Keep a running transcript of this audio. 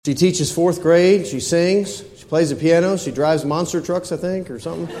She teaches fourth grade. She sings. She plays the piano. She drives monster trucks, I think, or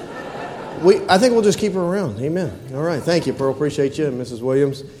something. I think we'll just keep her around. Amen. All right. Thank you, Pearl. Appreciate you, and Mrs.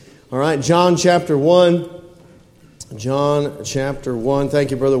 Williams. All right. John chapter 1. John chapter 1.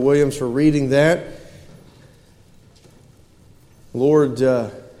 Thank you, Brother Williams, for reading that. Lord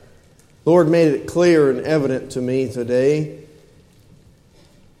made it clear and evident to me today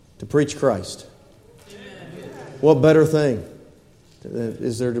to preach Christ. What better thing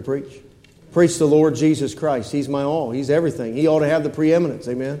is there to preach? Preach the Lord Jesus Christ. He's my all. He's everything. He ought to have the preeminence.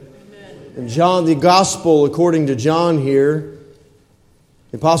 Amen. And John, the gospel according to John here,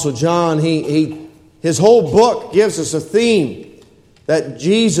 the Apostle John, his whole book gives us a theme that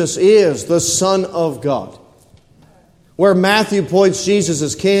Jesus is the Son of God. Where Matthew points Jesus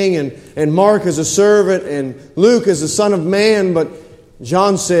as king and Mark as a servant and Luke as the Son of Man, but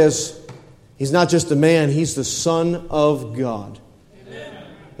John says He's not just a man, He's the Son of God. Amen.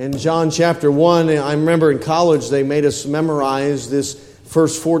 In John chapter 1, I remember in college they made us memorize this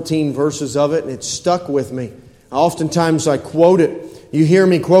first 14 verses of it, and it stuck with me. Oftentimes I quote it. You hear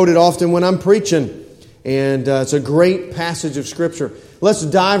me quote it often when I'm preaching, and it's a great passage of Scripture. Let's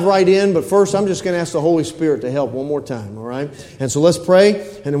dive right in, but first I'm just going to ask the Holy Spirit to help one more time, all right? And so let's pray,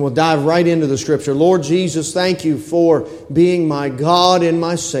 and then we'll dive right into the Scripture. Lord Jesus, thank you for being my God and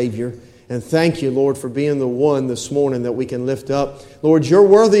my Savior. And thank you, Lord, for being the one this morning that we can lift up. Lord, you're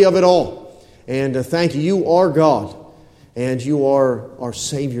worthy of it all. And thank you. You are God. And you are our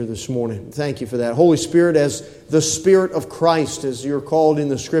Savior this morning. Thank you for that. Holy Spirit, as the Spirit of Christ, as you're called in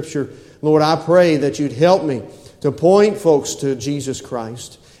the Scripture, Lord, I pray that you'd help me to point folks to Jesus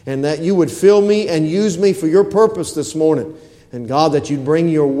Christ. And that you would fill me and use me for your purpose this morning. And God, that you'd bring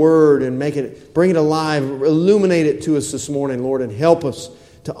your word and bring it alive, illuminate it to us this morning, Lord, and help us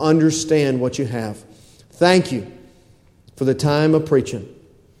to understand what you have. Thank you for the time of preaching.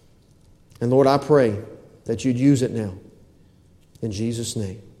 And Lord, I pray that you'd use it now. In Jesus'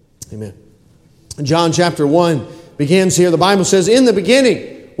 name, amen. John chapter 1 begins here. The Bible says, in the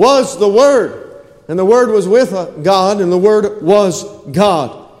beginning was the Word, and the Word was with God, and the Word was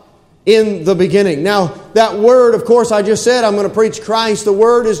God. In the beginning. Now, that Word, of course, I just said I'm going to preach Christ. The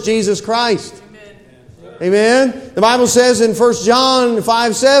Word is Jesus Christ. Amen. The Bible says in 1 John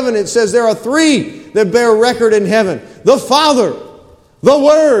 5:7, it says there are three that bear record in heaven. The Father, the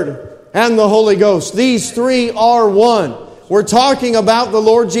Word, and the Holy Ghost. These three are one. We're talking about the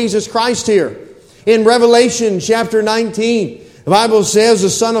Lord Jesus Christ here. In Revelation chapter 19, the Bible says the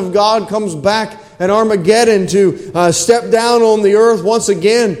Son of God comes back at Armageddon to step down on the earth once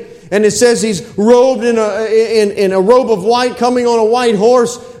again. And it says he's robed in a robe of white, coming on a white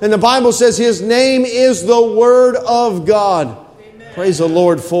horse. And the Bible says his name is the Word of God. Amen. Praise the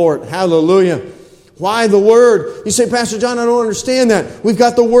Lord for it. Hallelujah. Why the Word? You say, Pastor John, I don't understand that. We've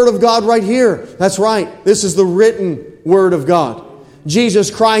got the Word of God right here. That's right. This is the written Word of God. Jesus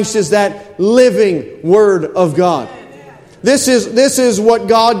Christ is that living Word of God. This is what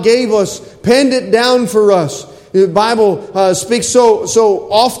God gave us, penned it down for us. The Bible speaks so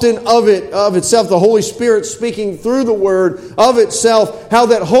often of itself, the Holy Spirit speaking through the Word of itself, how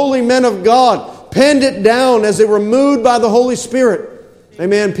that holy men of God penned it down as they were moved by the Holy Spirit.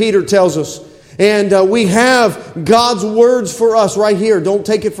 Amen, Peter tells us. And we have God's words for us right here. Don't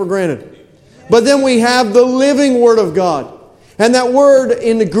take it for granted. But then we have the living Word of God. And that word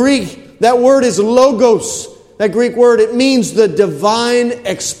in the Greek, that word is logos. That Greek word, it means the divine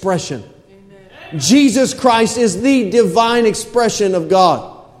expression. Jesus Christ is the divine expression of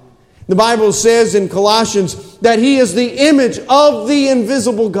God. The Bible says in Colossians that He is the image of the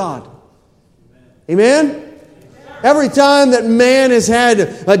invisible God. Amen? Every time that man has had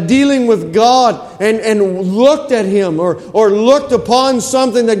a dealing with God and looked at Him or looked upon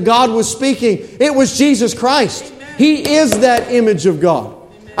something that God was speaking, it was Jesus Christ. He is that image of God.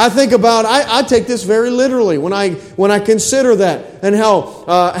 I think about, I take this very literally when I consider that and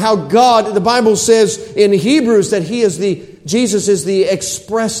how God, the Bible says in Hebrews that Jesus is the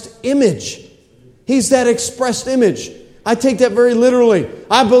expressed image. He's that expressed image. I take that very literally.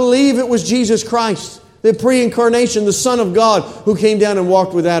 I believe it was Jesus Christ, the pre-incarnation, the Son of God, who came down and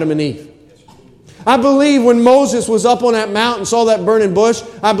walked with Adam and Eve. I believe when Moses was up on that mountain, saw that burning bush,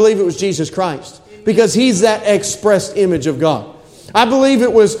 I believe it was Jesus Christ, because He's that expressed image of God. I believe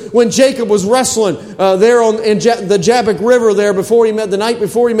it was when Jacob was wrestling there in the Jabbok River there the night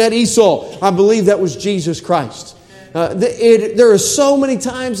before he met Esau. I believe that was Jesus Christ. There are so many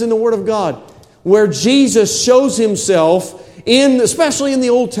times in the Word of God where Jesus shows Himself, especially in the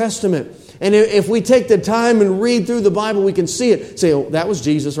Old Testament. And if we take the time and read through the Bible, we can see it. Say, oh, that was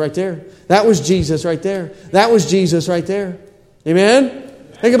Jesus right there. That was Jesus right there. That was Jesus right there. Amen?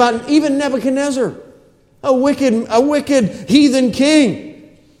 Think about even Nebuchadnezzar, a wicked heathen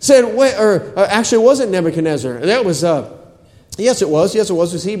king, said, actually it wasn't Nebuchadnezzar. That was, yes it was. It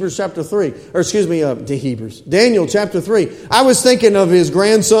was Hebrews chapter 3. Daniel chapter 3. I was thinking of his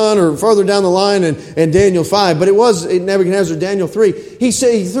grandson or further down the line in Daniel 5, but it was Nebuchadnezzar, Daniel 3. He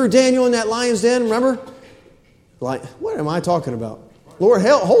said he threw Daniel in that lion's den, remember? Like, what am I talking about? Lord,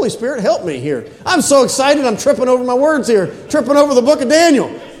 Holy Spirit, help me here. I'm so excited, I'm tripping over my words here. Tripping over the book of Daniel.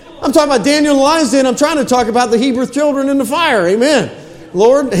 I'm talking about Daniel in the lion's den. I'm trying to talk about the Hebrew children in the fire. Amen.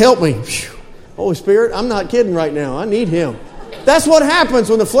 Lord, help me. Holy Spirit, I'm not kidding right now. I need Him. That's what happens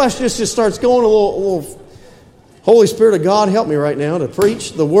when the flesh just starts going a little. Holy Spirit of God, help me right now to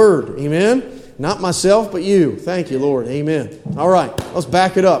preach the Word. Amen. Not myself, but You. Thank You, Lord. Amen. All right, let's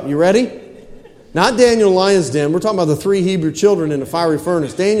back it up. You ready? Not Daniel in the lion's den. We're talking about the 3 Hebrew children in the fiery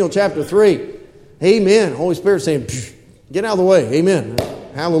furnace. Daniel chapter 3. Amen. Holy Spirit saying, get out of the way. Amen.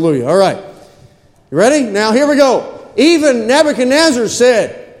 Hallelujah. All right. You ready? Now here we go. Even Nebuchadnezzar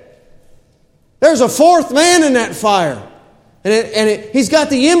said, there's a 4th man in that fire. And he's got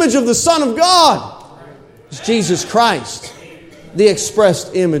the image of the Son of God. It's Jesus Christ. The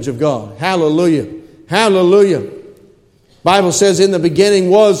expressed image of God. Hallelujah. Hallelujah. Bible says in the beginning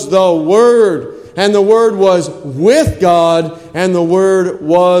was the Word. And the Word was with God, and the Word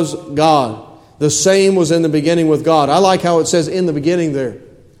was God. The same was in the beginning with God. I like how it says in the beginning there.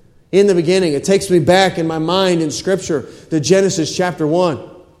 In the beginning. It takes me back in my mind in Scripture to Genesis chapter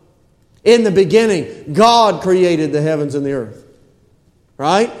 1. In the beginning, God created the heavens and the earth.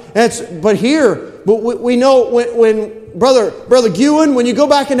 Right? But we know when Brother Gewen, when you go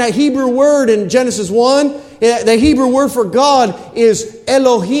back in that Hebrew word in Genesis 1, the Hebrew word for God is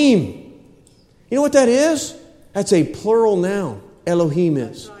Elohim. You know what that is? That's a plural noun. Elohim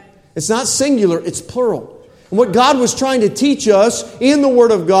is. It's not singular, it's plural. And what God was trying to teach us in the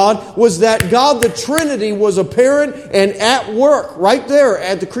Word of God was that God the Trinity was apparent and at work right there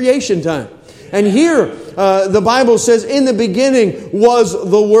at the creation time. And here the Bible says in the beginning was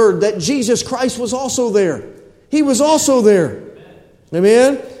the Word, that Jesus Christ was also there. He was also there.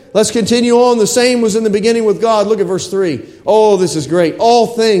 Amen? Let's continue on. The same was in the beginning with God. Look at verse 3. Oh, this is great. All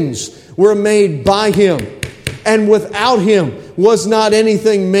things were made by Him, and without Him was not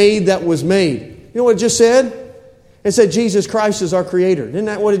anything made that was made. You know what it just said? It said Jesus Christ is our Creator. Isn't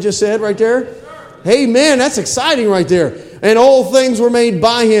that what it just said right there? Amen. That's exciting right there. And all things were made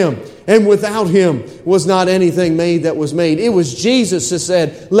by Him, and without Him was not anything made that was made. It was Jesus that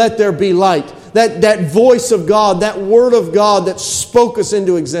said, let there be light. That voice of God, that Word of God that spoke us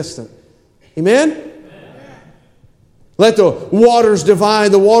into existence. Amen? Let the waters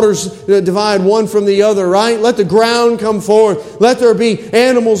divide one from the other, right? Let the ground come forth. Let there be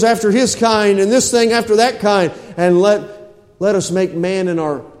animals after his kind and this thing after that kind. And let us make man in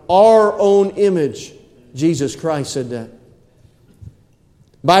our own image. Jesus Christ said that.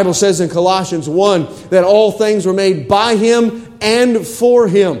 The Bible says in Colossians 1 that all things were made by Him and for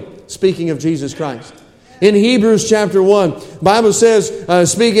Him. Speaking of Jesus Christ. In Hebrews chapter 1, the Bible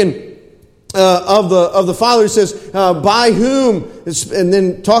says, speaking of the Father, it says, by whom, and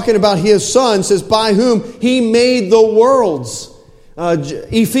then talking about His Son, says, by whom He made the worlds.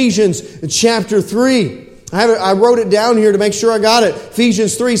 Ephesians chapter 3. I wrote it down here to make sure I got it.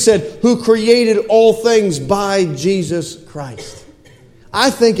 Ephesians 3 said, who created all things by Jesus Christ. I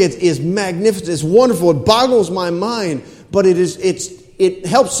think it is magnificent. It's wonderful. It boggles my mind, but it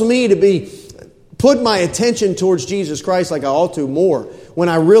helps me to put my attention towards Jesus Christ like I ought to more when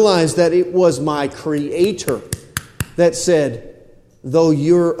I realize that it was my Creator that said, though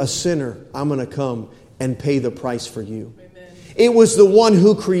you're a sinner, I'm going to come and pay the price for you. Amen. It was the one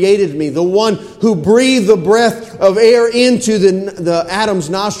who created me, the one who breathed the breath of air into the Adam's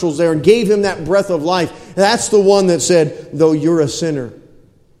nostrils there and gave him that breath of life. That's the one that said, though you're a sinner,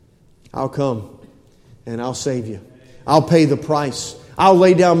 I'll come and I'll save you. I'll pay the price. I'll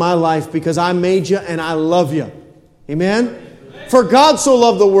lay down my life because I made you and I love you. Amen? For God so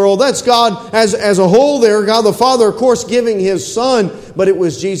loved the world. That's God as a whole there. God the Father, of course, giving His Son. But it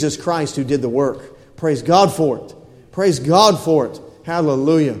was Jesus Christ who did the work. Praise God for it. Praise God for it.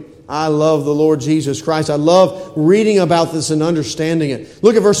 Hallelujah. I love the Lord Jesus Christ. I love reading about this and understanding it.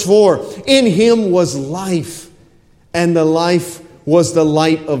 Look at verse 4. In Him was life, and the life was the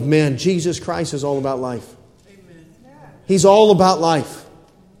light of men. Jesus Christ is all about life. He's all about life.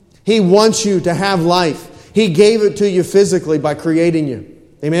 He wants you to have life. He gave it to you physically by creating you.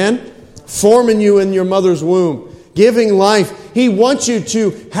 Amen? Forming you in your mother's womb. Giving life. He wants you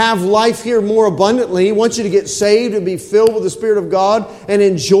to have life here more abundantly. He wants you to get saved and be filled with the Spirit of God and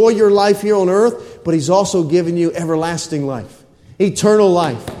enjoy your life here on earth. But He's also given you everlasting life. eternal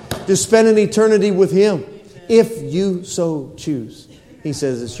life, to spend an eternity with Him, if you so choose. He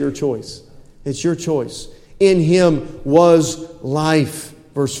says it's your choice. It's your choice. In Him was life.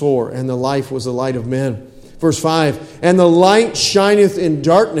 Verse 4, and the life was the light of men. Verse 5, and the light shineth in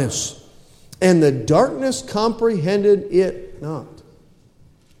darkness, and the darkness comprehended it not.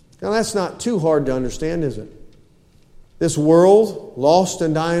 Now that's not too hard to understand, is it? This world, lost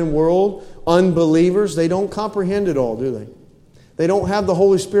and dying world, unbelievers, they don't comprehend it all, do they? They don't have the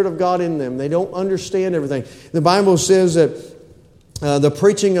Holy Spirit of God in them. They don't understand everything. The Bible says that the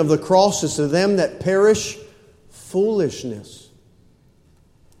preaching of the cross is to them that perish foolishness.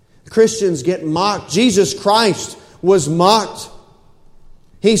 Christians get mocked. Jesus Christ was mocked.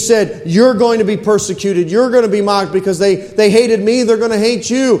 He said, you're going to be persecuted. You're going to be mocked because they hated me. They're going to hate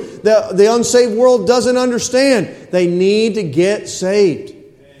you. The unsaved world doesn't understand. They need to get saved.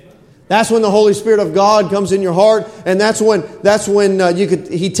 That's when the Holy Spirit of God comes in your heart, and that's when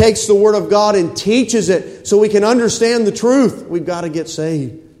He takes the Word of God and teaches it so we can understand the truth. We've got to get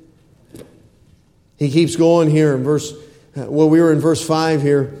saved. He keeps going here in we were in verse 5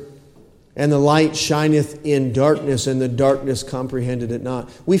 here. And the light shineth in darkness, and the darkness comprehended it not.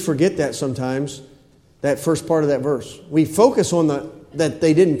 We forget that sometimes, that first part of that verse. We focus on that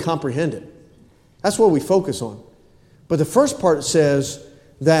they didn't comprehend it. That's what we focus on. But the first part says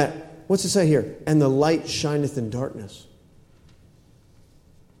that, what's it say here? And the light shineth in darkness.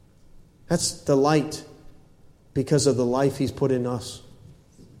 That's the light because of the life He's put in us.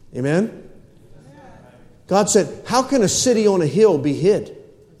 Amen? God said, how can a city on a hill be hid?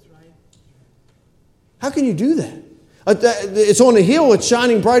 How can you do that? It's on a hill, it's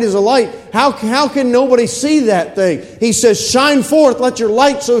shining bright as a light. How can nobody see that thing? He says, shine forth, let your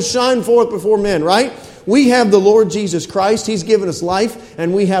light so shine forth before men, right? We have the Lord Jesus Christ. He's given us life,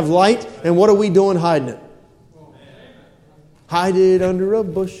 and we have light. And what are we doing hiding it? Hide it under a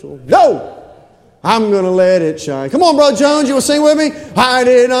bushel. No! I'm going to let it shine. Come on, Brother Jones, you will sing with me? Hide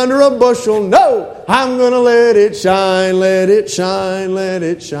it under a bushel. No! I'm going to let it shine, let it shine, let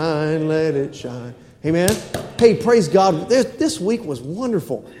it shine, let it shine. Amen? Hey, praise God. This week was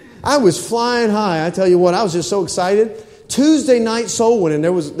wonderful. I was flying high. I tell you what, I was just so excited. Tuesday night soul winning.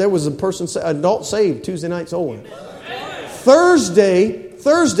 There was a person, adult saved, Tuesday night soul winning.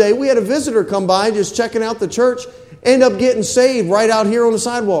 Thursday, we had a visitor come by just checking out the church, end up getting saved right out here on the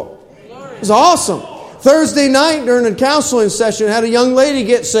sidewalk. It was awesome. Thursday night during a counseling session, had a young lady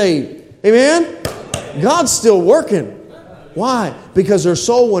get saved. Amen? God's still working. Why? Because they're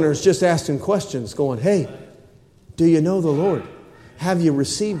soul winners just asking questions, going, hey, do you know the Lord? Have you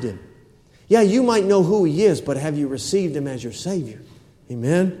received Him? Yeah, you might know who He is, but have you received Him as your Savior?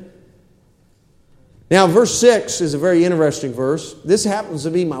 Amen? Now, verse 6 is a very interesting verse. This happens to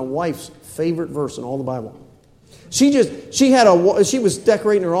be my wife's favorite verse in all the Bible. She was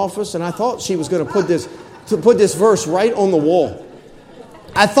decorating her office, and I thought she was going to put this verse right on the wall.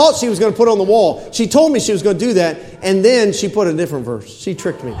 I thought she was going to put it on the wall. She told me she was going to do that, and then she put a different verse. She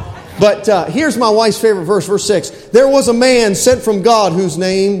tricked me. But here's my wife's favorite verse, verse 6. There was a man sent from God whose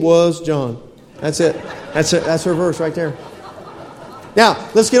name was John. That's it. That's it. That's her verse right there. Now,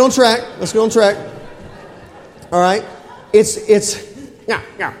 let's get on track. All right. Yeah.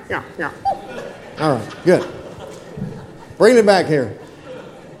 All right, good. Bring it back here.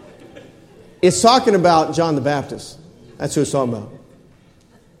 It's talking about John the Baptist. That's who it's talking about.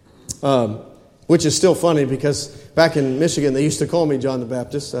 Which is still funny because back in Michigan they used to call me John the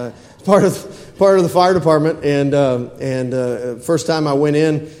Baptist. Part of the fire department, and first time I went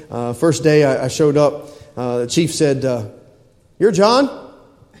in, first day I showed up, the chief said, "You're John?"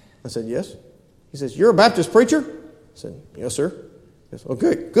 I said, "Yes." He says, "You're a Baptist preacher?" I said, "Yes, sir." He says,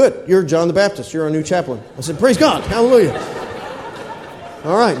 "Okay, good. You're John the Baptist. You're our new chaplain." I said, "Praise God, hallelujah."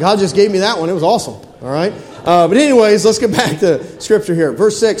 All right, God just gave me that one. It was awesome. All right. But anyways, let's get back to Scripture here.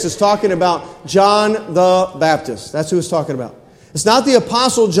 Verse 6 is talking about John the Baptist. That's who it's talking about. It's not the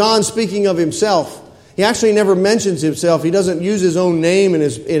Apostle John speaking of himself. He actually never mentions himself. He doesn't use his own name in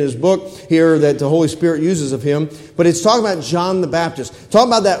his book here that the Holy Spirit uses of him. But it's talking about John the Baptist. Talking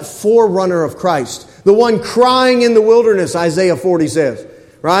about that forerunner of Christ. The one crying in the wilderness, Isaiah 40 says.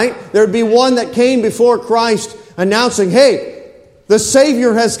 Right? There'd be one that came before Christ announcing, hey, the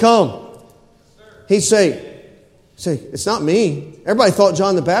Savior has come. He'd say, it's not me. Everybody thought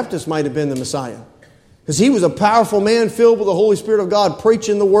John the Baptist might have been the Messiah. Because he was a powerful man filled with the Holy Spirit of God,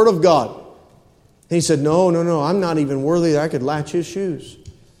 preaching the Word of God. And he said, no, I'm not even worthy that I could latch his shoes.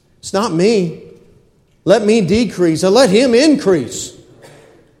 It's not me. Let me decrease and let him increase.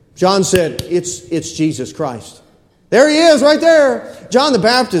 John said, it's Jesus Christ. There he is right there. John the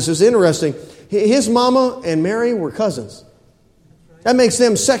Baptist is interesting. His mama and Mary were cousins. That makes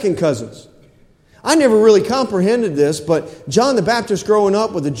them second cousins. I never really comprehended this, but John the Baptist growing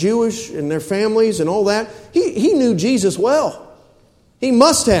up with the Jewish and their families and all that, he knew Jesus well. He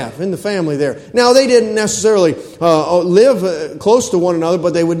must have in the family there. Now, they didn't necessarily live close to one another,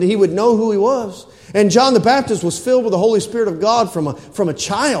 but he would know who he was. And John the Baptist was filled with the Holy Spirit of God from a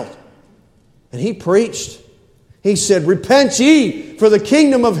child. And he preached. He said, "Repent ye, for the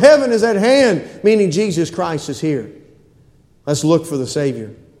kingdom of heaven is at hand," meaning Jesus Christ is here. Let's look for the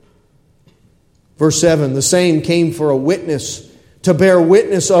Savior. Verse 7, "The same came for a witness, to bear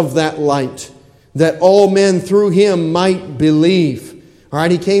witness of that light, that all men through him might believe." All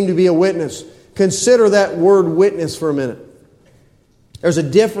right, he came to be a witness. Consider that word witness for a minute. There's a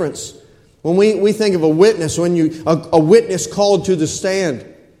difference when we think of a witness, a witness called to the stand.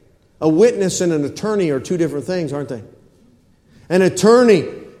 A witness and an attorney are two different things, aren't they? An attorney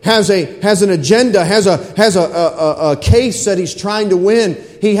has an agenda, has a case that he's trying to win.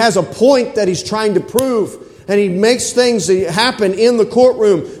 He has a point that he's trying to prove. And he makes things happen in the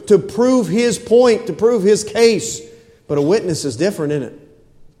courtroom to prove his point, to prove his case. But a witness is different, isn't it?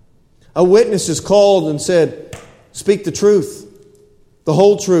 A witness is called and said, "Speak the truth, the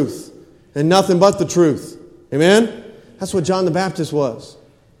whole truth, and nothing but the truth." Amen? That's what John the Baptist was.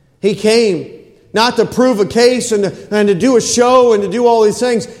 He came not to prove a case and to do a show and to do all these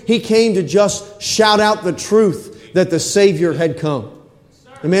things. He came to just shout out the truth that the Savior had come.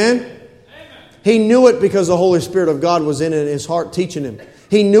 Amen? He knew it because the Holy Spirit of God was in his heart teaching him.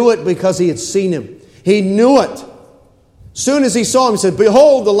 He knew it because he had seen him. He knew it. Soon as he saw him, he said,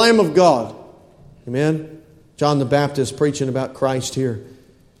 "Behold the Lamb of God." Amen? John the Baptist preaching about Christ here.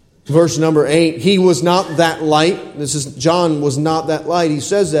 Verse number 8, "He was not that light." John was not that light. He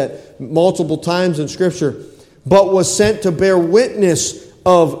says that multiple times in Scripture. "But was sent to bear witness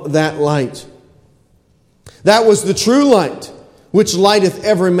of that light. That was the true light, which lighteth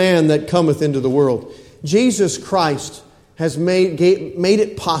every man that cometh into the world." Jesus Christ has made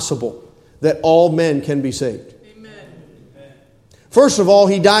it possible that all men can be saved. First of all,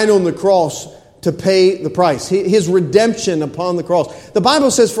 He died on the cross to pay the price. His redemption upon the cross. The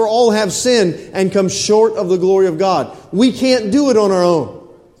Bible says, "For all have sinned and come short of the glory of God." We can't do it on our own.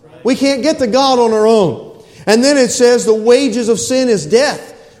 We can't get to God on our own. And then it says, "The wages of sin is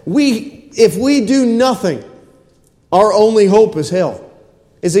death." If we do nothing, our only hope is hell,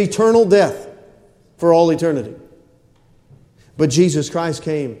 is eternal death for all eternity. But Jesus Christ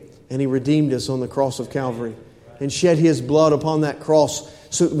came and He redeemed us on the cross of Calvary and shed His blood upon that cross.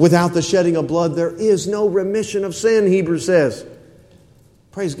 So without the shedding of blood, there is no remission of sin, Hebrews says.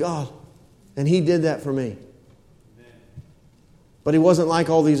 Praise God. And He did that for me. But He wasn't like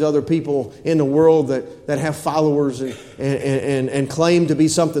all these other people in the world that have followers and claim to be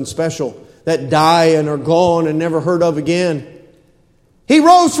something special, that die and are gone and never heard of again. He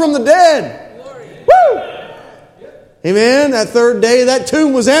rose from the dead. Woo! Amen. That third day, that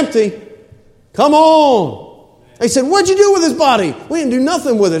tomb was empty. Come on. They said, "What'd you do with his body?" "We didn't do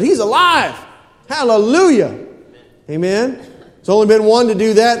nothing with it. He's alive." Hallelujah. Amen. There's only been one to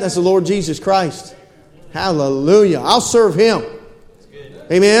do that. That's the Lord Jesus Christ. Hallelujah. I'll serve Him.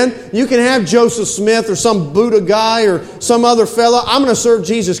 Amen. You can have Joseph Smith or some Buddha guy or some other fella. I'm going to serve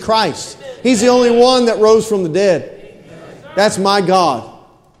Jesus Christ. He's the only one that rose from the dead. That's my God.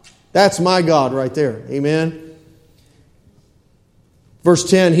 That's my God right there. Amen. Verse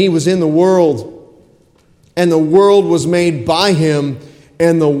 10, "He was in the world, and the world was made by Him,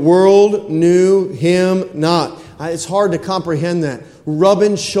 and the world knew Him not." It's hard to comprehend that.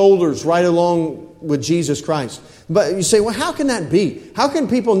 Rubbing shoulders right along with Jesus Christ. But you say, well, how can that be? How can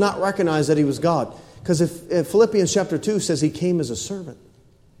people not recognize that He was God? Because if Philippians chapter 2 says He came as a servant.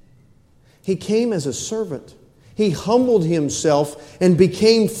 He came as a servant. He humbled Himself and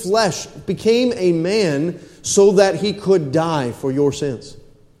became flesh, became a man so that He could die for your sins.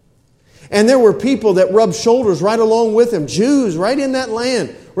 And there were people that rubbed shoulders right along with Him. Jews right in that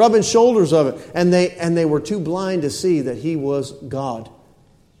land, rubbing shoulders of it. And they were too blind to see that He was God,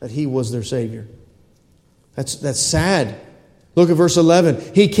 that He was their Savior. That's sad. Look at verse 11.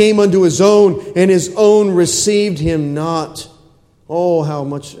 "He came unto His own, and His own received Him not." Oh,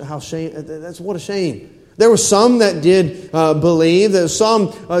 how shame! What a shame. There were some that did believe. There were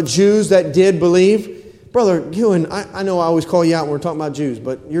some Jews that did believe. Brother Ewan, I know I always call you out when we're talking about Jews,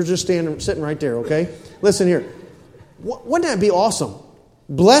 but you're just sitting right there, okay? Listen here. Wouldn't that be awesome?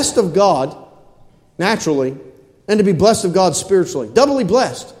 Blessed of God, naturally, and to be blessed of God spiritually. Doubly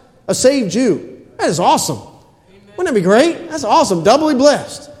blessed. A saved Jew. That is awesome. Wouldn't that be great? That's awesome. Doubly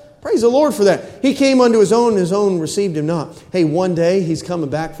blessed. Praise the Lord for that. He came unto His own, and His own received Him not. Hey, one day He's coming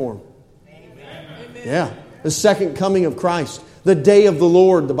back for Him. Amen. Yeah. The second coming of Christ. The day of the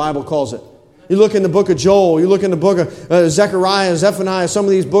Lord, the Bible calls it. You look in the book of Joel, you look in the book of Zechariah, Zephaniah, some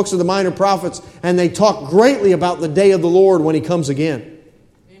of these books of the minor prophets, and they talk greatly about the day of the Lord when He comes again.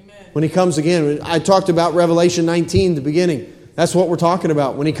 Amen. When He comes again. I talked about Revelation 19 at the beginning. That's what we're talking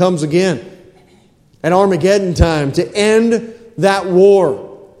about, when He comes again. At Armageddon time, to end that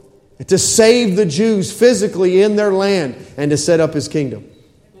war, to save the Jews physically in their land, and to set up His kingdom.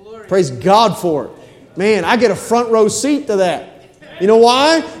 Glory. Praise God for it. Man, I get a front row seat to that. You know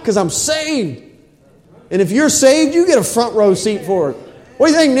why? Because I'm saved. And if you're saved, you get a front row seat for it. What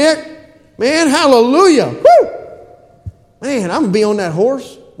do you think, Nick? Man, hallelujah. Woo! Man, I'm going to be on that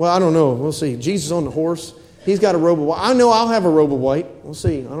horse. Well, I don't know. We'll see. Jesus on the horse. He's got a robe of white. I know I'll have a robe of white. We'll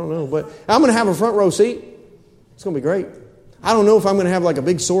see. I don't know. But I'm going to have a front row seat. It's going to be great. I don't know if I'm going to have like a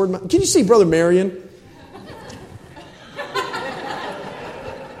big sword. Can you see Brother Marion?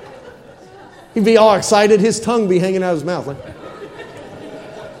 He'd be all excited. His tongue be hanging out of his mouth. Like,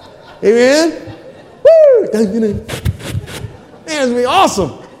 amen? Woo! Man, it's going to be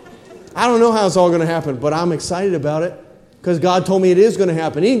awesome. I don't know how it's all going to happen, but I'm excited about it because God told me it is going to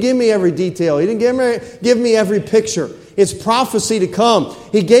happen. He didn't give me every detail. He didn't give me every picture. It's prophecy to come.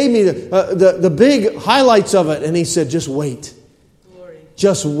 He gave me the big highlights of it, and He said, just wait. Glory.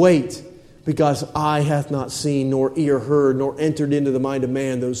 Just wait. Because eye hath not seen, nor ear heard, nor entered into the mind of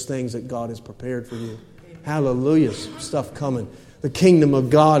man those things that God has prepared for you. Amen. Hallelujah. Stuff coming. The kingdom of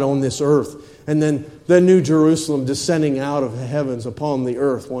God on this earth. And then the new Jerusalem descending out of the heavens upon the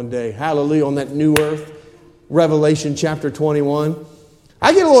earth one day. Hallelujah. On that new earth. Revelation chapter 21.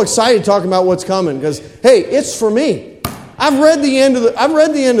 I get a little excited talking about what's coming because, hey, it's for me. I've read the end of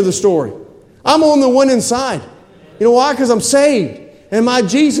the story. I'm on the winning side. You know why? Because I'm saved. And my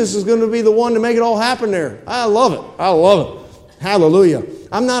Jesus is going to be the one to make it all happen there. I love it. I love it. Hallelujah.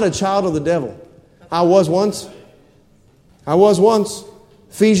 I'm not a child of the devil. I was once.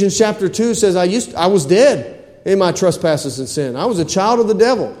 Ephesians chapter 2 says I was dead in my trespasses and sin. I was a child of the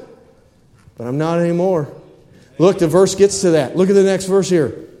devil. But I'm not anymore. Look, the verse gets to that. Look at the next verse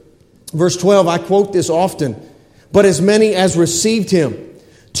here. Verse 12, I quote this often. But as many as received Him,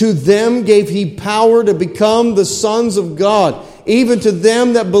 to them gave He power to become the sons of God, even to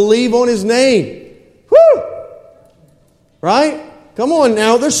them that believe on His name. Woo! Right? Come on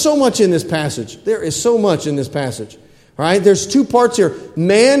now. There's so much in this passage. There is so much in this passage. All right? There's two parts here.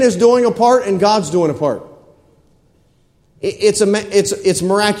 Man is doing a part and God's doing a part. It's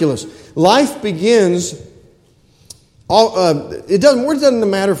miraculous. Life begins. It doesn't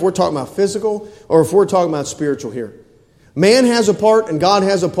matter if we're talking about physical or if we're talking about spiritual here. Man has a part and God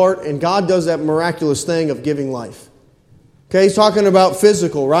has a part, and God does that miraculous thing of giving life. Okay, he's talking about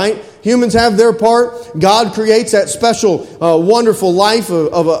physical, right? Humans have their part. God creates that special, wonderful life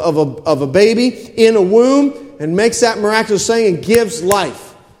of a baby in a womb and makes that miraculous thing and gives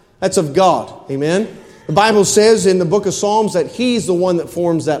life. That's of God. Amen? The Bible says in the book of Psalms that He's the one that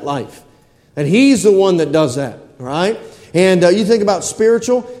forms that life. That He's the one that does that. Right? And you think about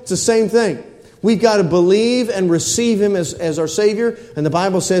spiritual, it's the same thing. We've got to believe and receive Him as our Savior. And the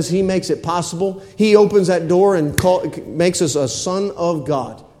Bible says He makes it possible. He opens that door and makes us a son of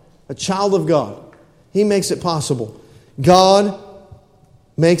God. A child of God. He makes it possible. God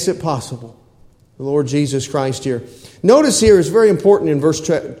makes it possible. The Lord Jesus Christ here. Notice here, it's very important in verse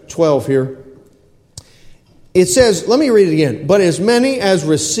 12 here. It says, let me read it again. But as many as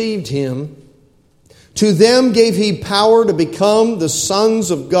received Him, to them gave He power to become the sons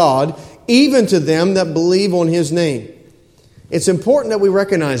of God, even to them that believe on His name. It's important that we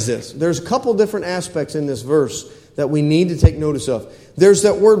recognize this. There's a couple different aspects in this verse that we need to take notice of. There's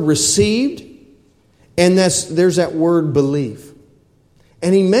that word received, and there's that word believe.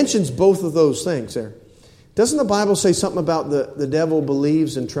 And He mentions both of those things there. Doesn't the Bible say something about the devil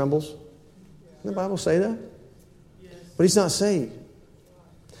believes and trembles? Doesn't the Bible say that? Yes. But he's not saved.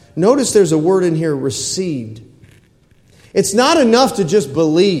 Notice there's a word in here, received. It's not enough to just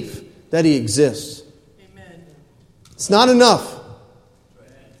believe that He exists. Amen. It's not enough.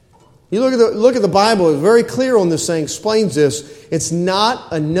 You look at the Bible, it's very clear on this thing, explains this. It's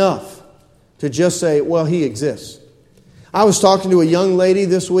not enough to just say, well, He exists. I was talking to a young lady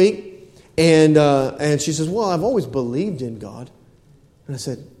this week, and she says, well, I've always believed in God. And I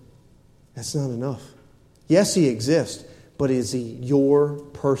said, that's not enough. Yes, He exists. But is He your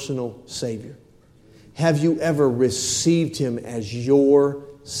personal Savior? Have you ever received Him as your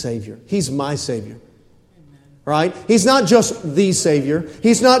Savior? He's my Savior. Amen. Right? He's not just the Savior.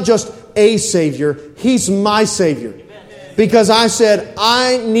 He's not just a Savior. He's my Savior. Amen. Because I said,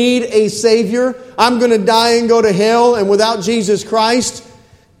 I need a Savior. I'm going to die and go to hell. And without Jesus Christ,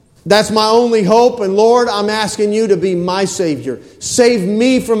 That's my only hope. And Lord, I'm asking you to be my Savior. Save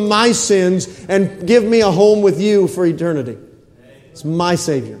me from my sins and give me a home with you for eternity. It's my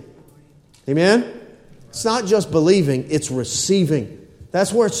Savior. Amen? It's not just believing, it's receiving.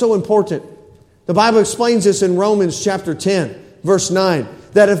 That's where it's so important. The Bible explains this in Romans chapter 10, verse 9,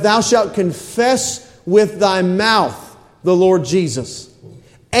 that if thou shalt confess with thy mouth the Lord Jesus,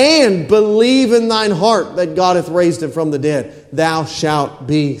 and believe in thine heart that God hath raised him from the dead, thou shalt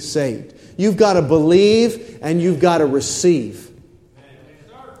be saved. You've got to believe and you've got to receive.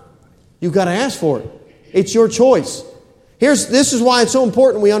 You've got to ask for it. It's your choice. This is why it's so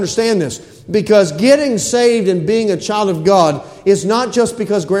important we understand this. Because getting saved and being a child of God is not just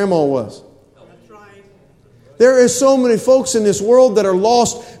because Grandma was. There is so many folks in this world that are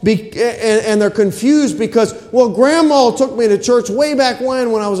lost and they're confused because, well, Grandma took me to church way back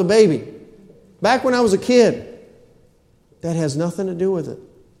when I was a baby. Back when I was a kid. That has nothing to do with it.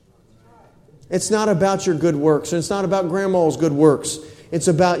 It's not about your good works. And it's not about Grandma's good works. It's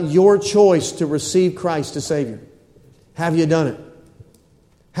about your choice to receive Christ as Savior. Have you done it?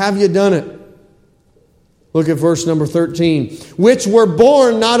 Have you done it? Look at verse number 13. Which were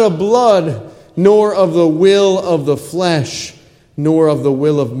born not of blood, nor of the will of the flesh, nor of the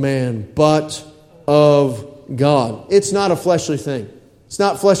will of man, but of God. It's not a fleshly thing. It's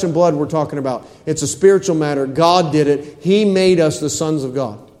not flesh and blood we're talking about. It's a spiritual matter. God did it. He made us the sons of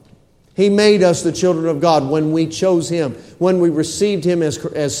God. He made us the children of God when we chose Him, when we received Him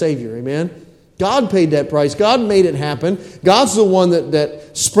as Savior. Amen? God paid that price. God made it happen. God's the one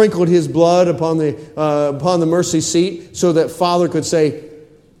that sprinkled His blood upon the mercy seat so that Father could say,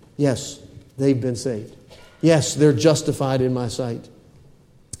 yes, they've been saved. Yes, they're justified in my sight.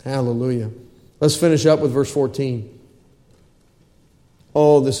 Hallelujah. Let's finish up with verse 14.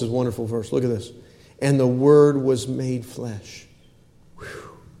 Oh, this is a wonderful verse. Look at this. And the Word was made flesh. Whew.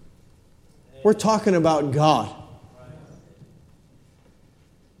 We're talking about God.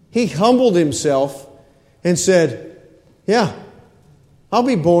 He humbled Himself and said, yeah, I'll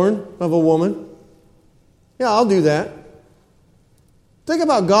be born of a woman. Yeah, I'll do that. Think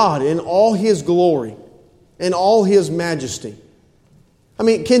about God in all His glory, in all His majesty. I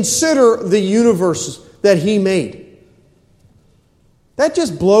mean, consider the universe that He made. That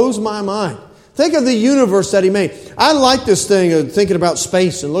just blows my mind. Think of the universe that He made. I like this thing of thinking about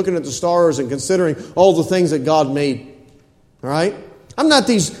space and looking at the stars and considering all the things that God made. All right? I'm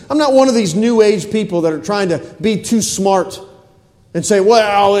not one of these new age people that are trying to be too smart and say,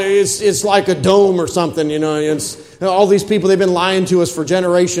 well, it's like a dome or something, you know. It's, all these people, they've been lying to us for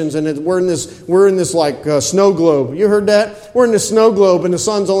generations, and we're in this like snow globe. You heard that? We're in this snow globe, and the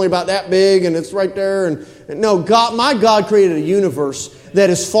sun's only about that big, and it's right there. And no, my God created a universe that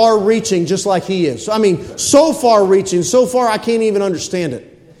is far-reaching, just like He is. I mean, so far-reaching, so far I can't even understand it.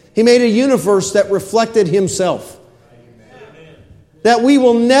 He made a universe that reflected Himself. That we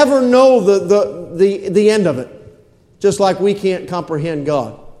will never know the end of it. Just like we can't comprehend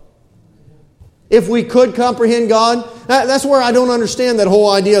God. If we could comprehend God, that's where I don't understand that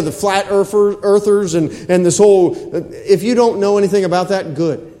whole idea of the flat earthers and this whole... If you don't know anything about that,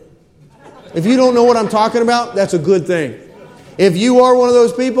 good. If you don't know what I'm talking about, that's a good thing. If you are one of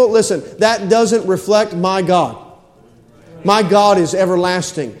those people, listen, that doesn't reflect my God. My God is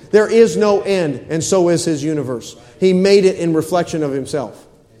everlasting. There is no end, and so is His universe. He made it in reflection of Himself.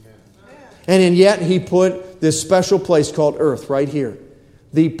 And yet He put this special place called earth right here.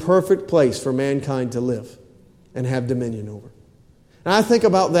 The perfect place for mankind to live and have dominion over. And I think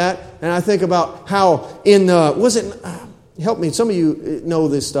about that, and I think about how help me, some of you know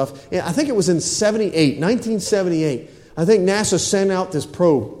this stuff. I think it was in 1978. I think NASA sent out this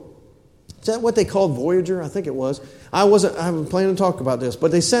probe. Is that what they called Voyager? I think it was. I haven't planning to talk about this,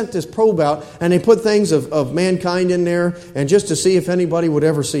 but they sent this probe out and they put things of mankind in there and just to see if anybody would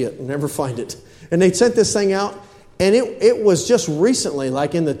ever see it and ever find it. And they sent this thing out, and it was just recently,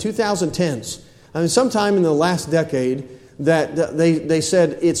 like in the 2010s. I mean, sometime in the last decade, that they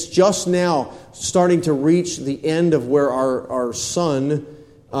said it's just now starting to reach the end of where our sun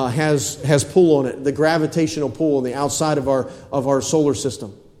has pull on it, the gravitational pull on the outside of our solar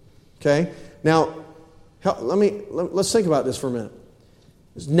system. Okay? Now, let's think about this for a minute.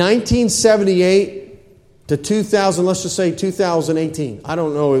 It's 1978 to 2000, let's just say 2018. I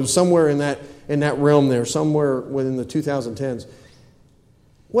don't know, it was somewhere in that realm there, somewhere within the 2010s.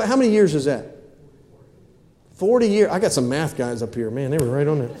 How many years is that? 40 years. I got some math guys up here. Man, they were right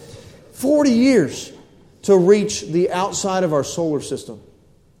on there. 40 years to reach the outside of our solar system.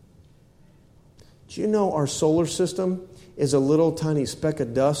 Do you know our solar system is a little tiny speck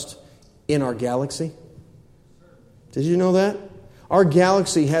of dust in our galaxy? Did you know that? Our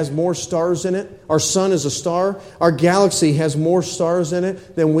galaxy has more stars in it. Our sun is a star. Our galaxy has more stars in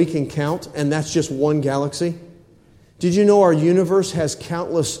it than we can count, and that's just one galaxy. Did you know our universe has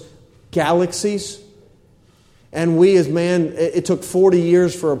countless galaxies? And we as man, it took 40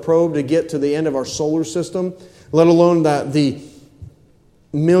 years for a probe to get to the end of our solar system, let alone the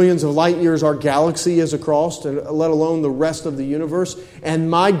millions of light years our galaxy is across, and let alone the rest of the universe. And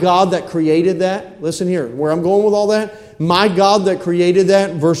my God that created that, listen here, where I'm going with all that, my God that created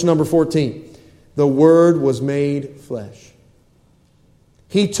that, verse number 14, the Word was made flesh.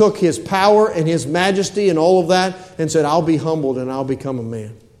 He took His power and His majesty and all of that and said, I'll be humbled and I'll become a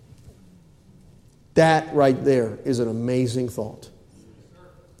man. That right there is an amazing thought.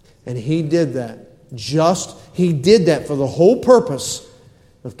 And He did that. He did that for the whole purpose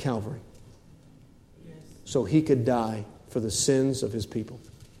of Calvary. So He could die for the sins of His people.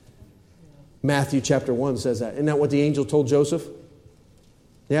 Matthew chapter 1 says that. Isn't that what the angel told Joseph?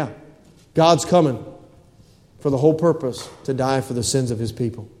 Yeah. God's coming for the whole purpose to die for the sins of His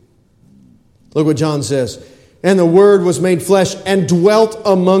people. Look what John says. And the Word was made flesh and dwelt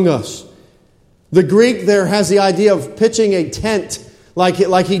among us. The Greek there has the idea of pitching a tent, like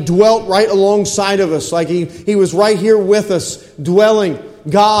He dwelt right alongside of us, like He was right here with us, dwelling,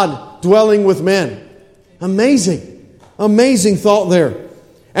 God dwelling with men. Amazing. Amazing thought there.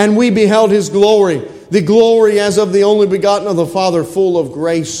 And we beheld His glory, the glory as of the only begotten of the Father, full of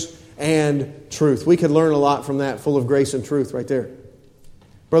grace and truth. We could learn a lot from that, full of grace and truth right there.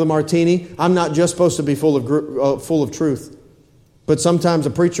 Brother Martini, I'm not just supposed to be full of truth. But sometimes a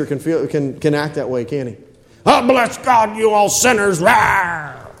preacher can act that way, can't he? Oh, bless God, you all sinners.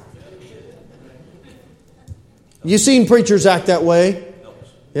 Rah! You seen preachers act that way?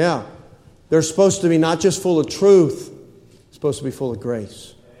 Yeah. They're supposed to be not just full of truth, they're supposed to be full of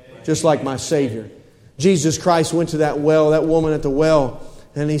grace. Just like my Savior. Jesus Christ went to that well, that woman at the well,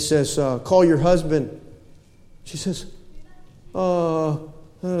 and He says, call your husband. She says, well,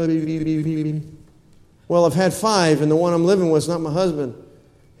 I've had 5, and the one I'm living with is not my husband.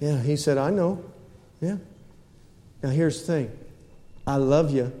 Yeah, He said, I know. Yeah. Now here's the thing. I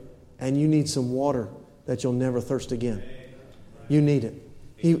love you, and you need some water that you'll never thirst again. You need it.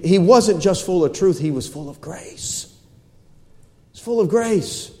 He wasn't just full of truth, He was full of grace. He's full of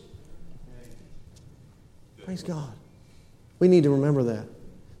grace. Praise God. We need to remember that.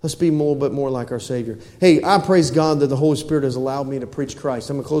 Let's be a little bit more like our Savior. Hey, I praise God that the Holy Spirit has allowed me to preach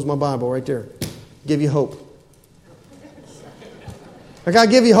Christ. I'm going to close my Bible right there. Give you hope. I got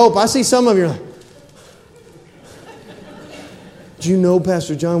to give you hope. I see some of you like, do you know,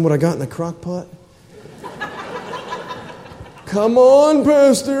 Pastor John, what I got in the crock pot? Come on,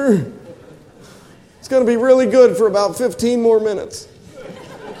 Pastor. It's going to be really good for about 15 more minutes.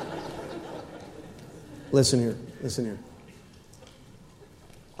 Listen here. Listen here.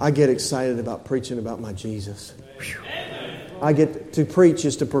 I get excited about preaching about my Jesus. I get to preach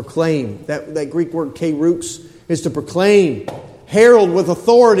is to proclaim. That Greek word kerux is to proclaim. Herald with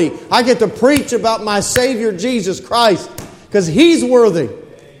authority. I get to preach about my Savior Jesus Christ because He's worthy.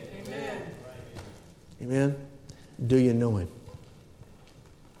 Amen. Amen. Do you know Him?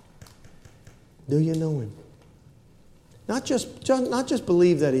 Do you know Him? Not just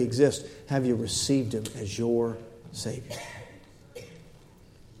believe that He exists. Have you received Him as your Savior?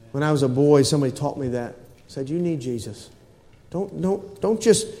 When I was a boy, somebody taught me that. Said, you need Jesus. Don't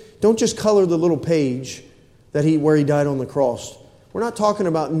just color the little page where He died on the cross. We're not talking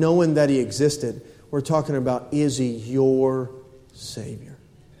about knowing that He existed. We're talking about, is He your Savior?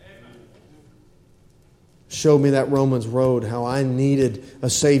 Showed me that Romans road, how I needed a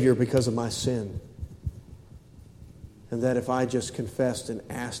Savior because of my sin. And that if I just confessed and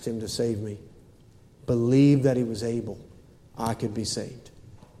asked Him to save me, believed that He was able, I could be saved.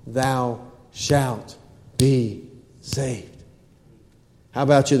 Thou shalt be saved. How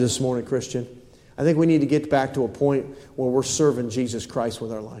about you this morning, Christian? I think we need to get back to a point where we're serving Jesus Christ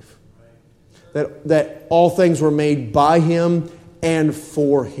with our life. That all things were made by Him and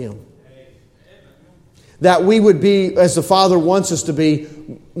for Him. That we would be, as the Father wants us to be,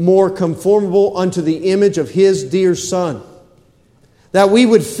 more conformable unto the image of His dear Son. That we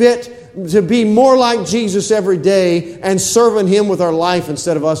would fit to be more like Jesus every day and serving Him with our life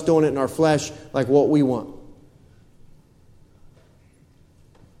instead of us doing it in our flesh like what we want.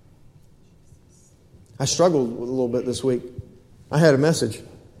 I struggled with a little bit this week. I had a message.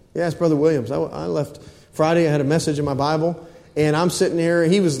 You asked Brother Williams. I left Friday. I had a message in my Bible. And I'm sitting here.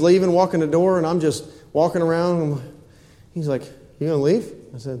 He was leaving, walking the door. And I'm just walking around. He's like, you going to leave?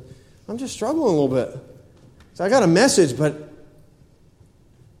 I said, I'm just struggling a little bit. So I got a message, but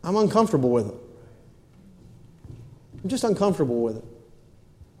I'm uncomfortable with it. I'm just uncomfortable with it.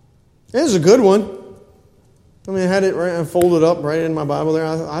 This is a good one. I mean, I had it right, folded up right in my Bible there.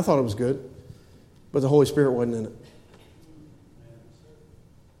 I thought it was good. But the Holy Spirit wasn't in it.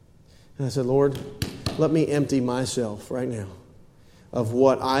 And I said, Lord, let me empty myself right now of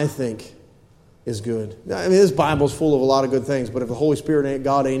what I think is good. I mean, this Bible's full of a lot of good things, but if the Holy Spirit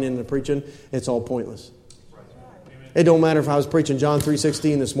God ain't in the preaching, it's all pointless. It don't matter if I was preaching John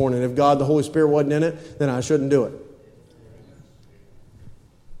 3:16 this morning. If God, the Holy Spirit, wasn't in it, then I shouldn't do it.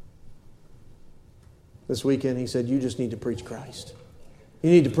 This weekend, he said, you just need to preach Christ. You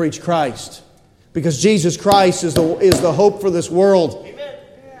need to preach Christ. Because Jesus Christ is the hope for this world.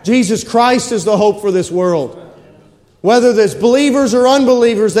 Jesus Christ is the hope for this world. Whether there's believers or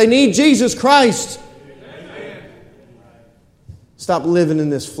unbelievers, they need Jesus Christ. Stop living in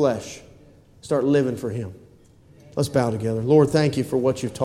this flesh. Start living for Him. Let's bow together. Lord, thank you for what you've taught.